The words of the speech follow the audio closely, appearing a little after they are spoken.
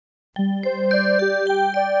Yo,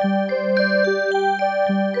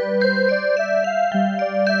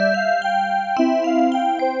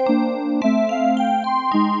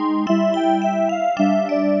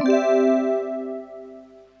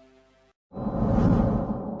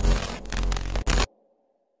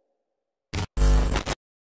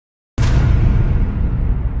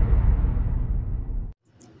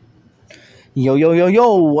 yo, yo,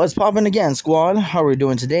 yo, what's poppin' again, squad? How are we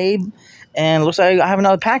doing today? And looks like I have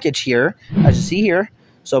another package here, as you see here.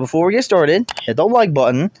 So before we get started, hit the like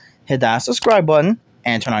button, hit that subscribe button,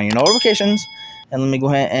 and turn on your notifications. And let me go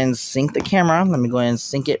ahead and sync the camera. Let me go ahead and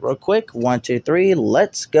sync it real quick. 1, 2, 3,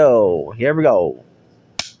 let's go. Here we go.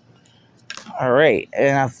 Alright, and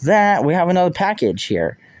after that, we have another package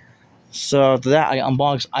here. So after that, I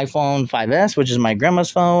unboxed iPhone 5S, which is my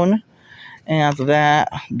grandma's phone. And after that,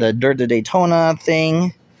 the Dirt to Daytona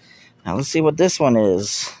thing. Now let's see what this one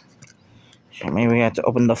is. Maybe we have to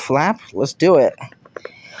open the flap. Let's do it.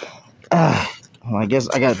 Well, I guess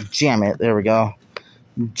I gotta jam it. There we go.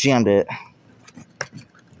 Jammed it.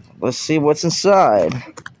 Let's see what's inside.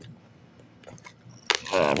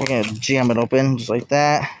 We're gonna jam it open just like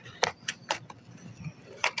that.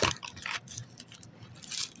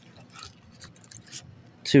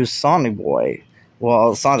 To Sonic Boy.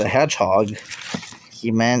 Well, Sonic the Hedgehog.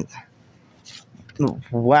 He meant...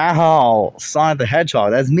 Wow, Sonic the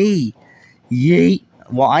Hedgehog. That's me. Yeet.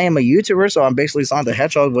 Well, I am a YouTuber, so I'm basically Sonic the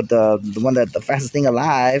Hedgehog with the one that the fastest thing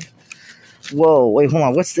alive. Whoa, wait, hold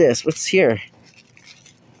on. What's this? What's here?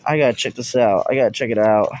 I gotta check this out. I gotta check it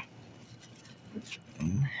out.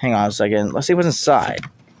 Hang on a second. Let's see what's inside.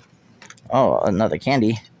 Oh, another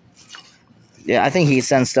candy. Yeah, I think he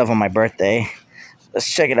sends stuff on my birthday. Let's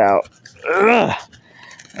check it out. Ugh.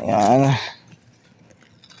 Hang on.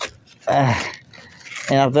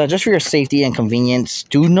 And just for your safety and convenience,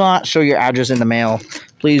 do not show your address in the mail.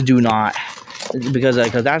 Please do not, because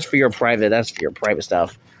that's for your private. That's for your private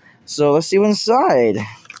stuff. So let's see what's inside.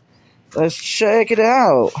 Let's check it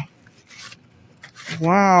out.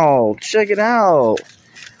 Wow, check it out.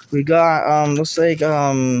 We got looks like wait,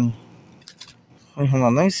 hold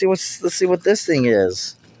on. Let's see what this thing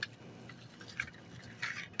is.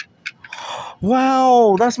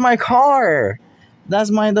 Wow, that's my car.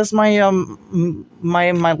 That's my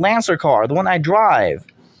Lancer car, the one I drive.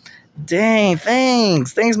 Dang,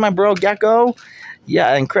 thanks, my bro Gecko.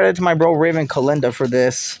 Yeah, and credit to my bro Raven Kalinda for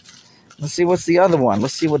this. Let's see what's the other one.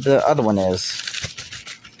 Let's see what the other one is.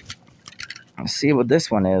 Let's see what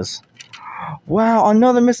this one is. Wow,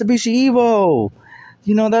 another Mitsubishi Evo.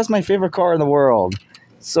 You know, that's my favorite car in the world.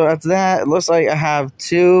 So after that, it looks like I have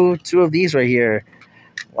two of these right here.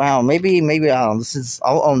 Wow, maybe I'll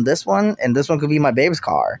own this one, and this one could be my baby's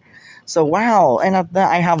car. So wow, and after that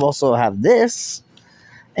I also have this,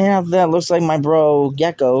 and after that looks like my bro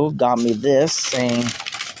Gecko got me this, saying,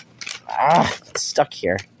 it's stuck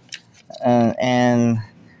here, and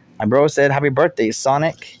my bro said, "Happy birthday,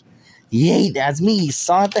 Sonic!" Yay, that's me,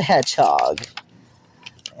 Sonic the Hedgehog.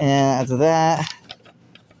 And after that,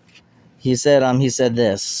 he said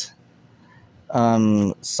this,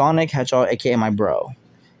 Sonic Hedgehog, aka my bro.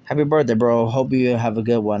 Happy birthday, bro. Hope you have a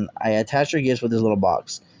good one. I attached your gifts with this little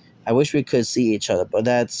box. I wish we could see each other, but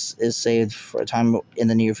that is saved for a time in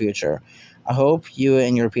the near future. I hope you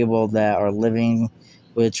and your people that are living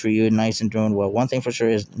with treat you nice and doing well. One thing for sure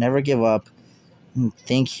is never give up.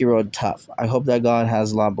 Think hero tough. I hope that God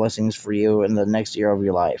has a lot of blessings for you in the next year of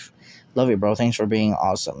your life. Love you, bro. Thanks for being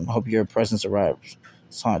awesome. Hope your presence arrives.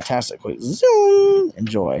 It's fantastic. Quick zoom.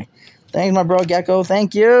 Enjoy. Thanks, my bro Gecko.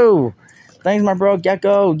 Thank you. Thanks, my bro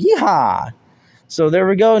Gecko. Yeehaw! So there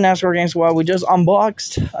we go, NASCAR Gang Squad. We just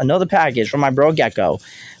unboxed another package from my bro Gecko.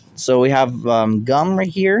 So we have gum right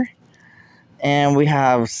here, and we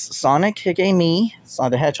have Sonic, aka me,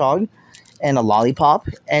 Sonic the Hedgehog, and a lollipop,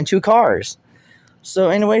 and 2 cars. So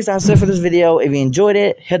anyways, that's it for this video. If you enjoyed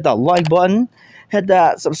it, hit that like button, hit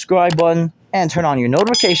that subscribe button, and turn on your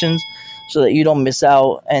notifications so that you don't miss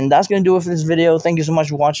out. And that's going to do it for this video. Thank you so much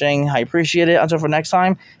for watching. I appreciate it. Until for next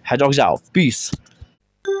time, Hedgehogs out. Peace.